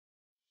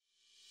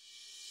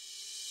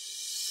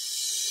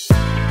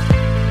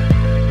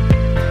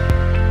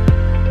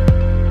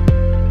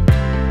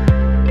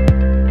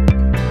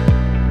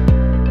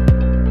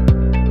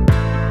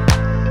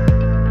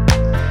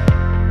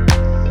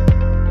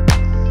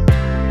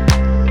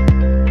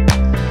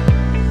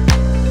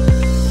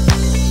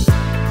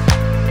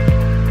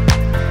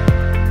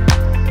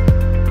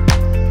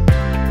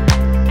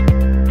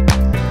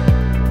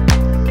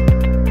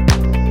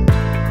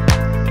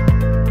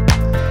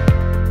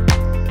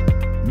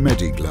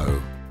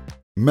MediGlow.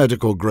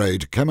 Medical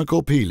grade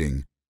chemical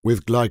peeling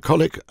with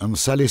glycolic and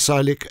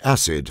salicylic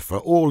acid for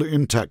all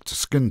intact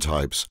skin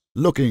types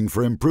looking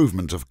for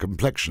improvement of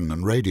complexion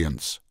and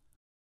radiance.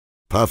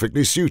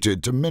 Perfectly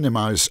suited to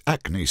minimize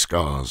acne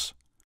scars.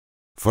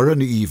 For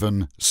an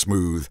even,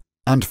 smooth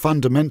and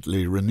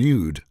fundamentally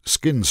renewed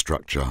skin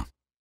structure.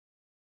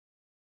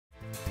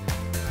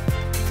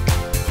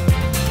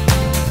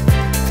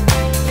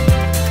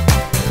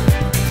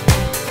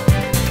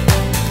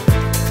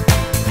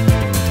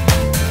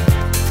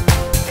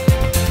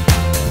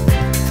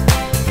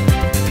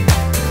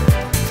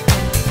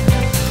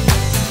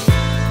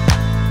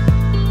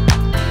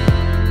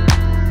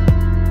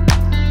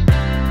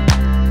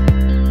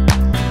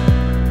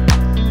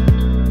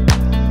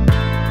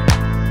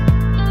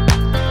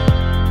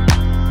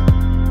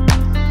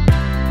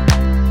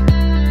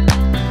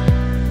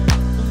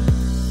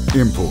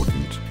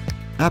 Important.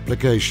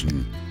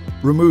 Application.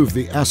 Remove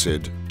the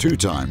acid 2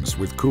 times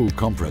with cool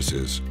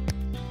compresses.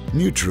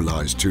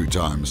 Neutralize 2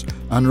 times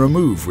and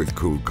remove with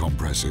cool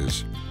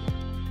compresses.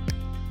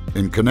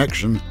 In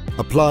connection,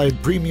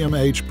 applied Premium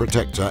Age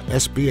Protector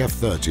SPF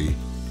 30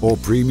 or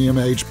Premium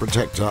Age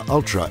Protector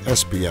Ultra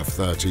SPF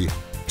 30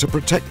 to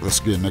protect the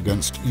skin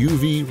against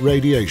UV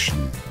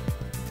radiation.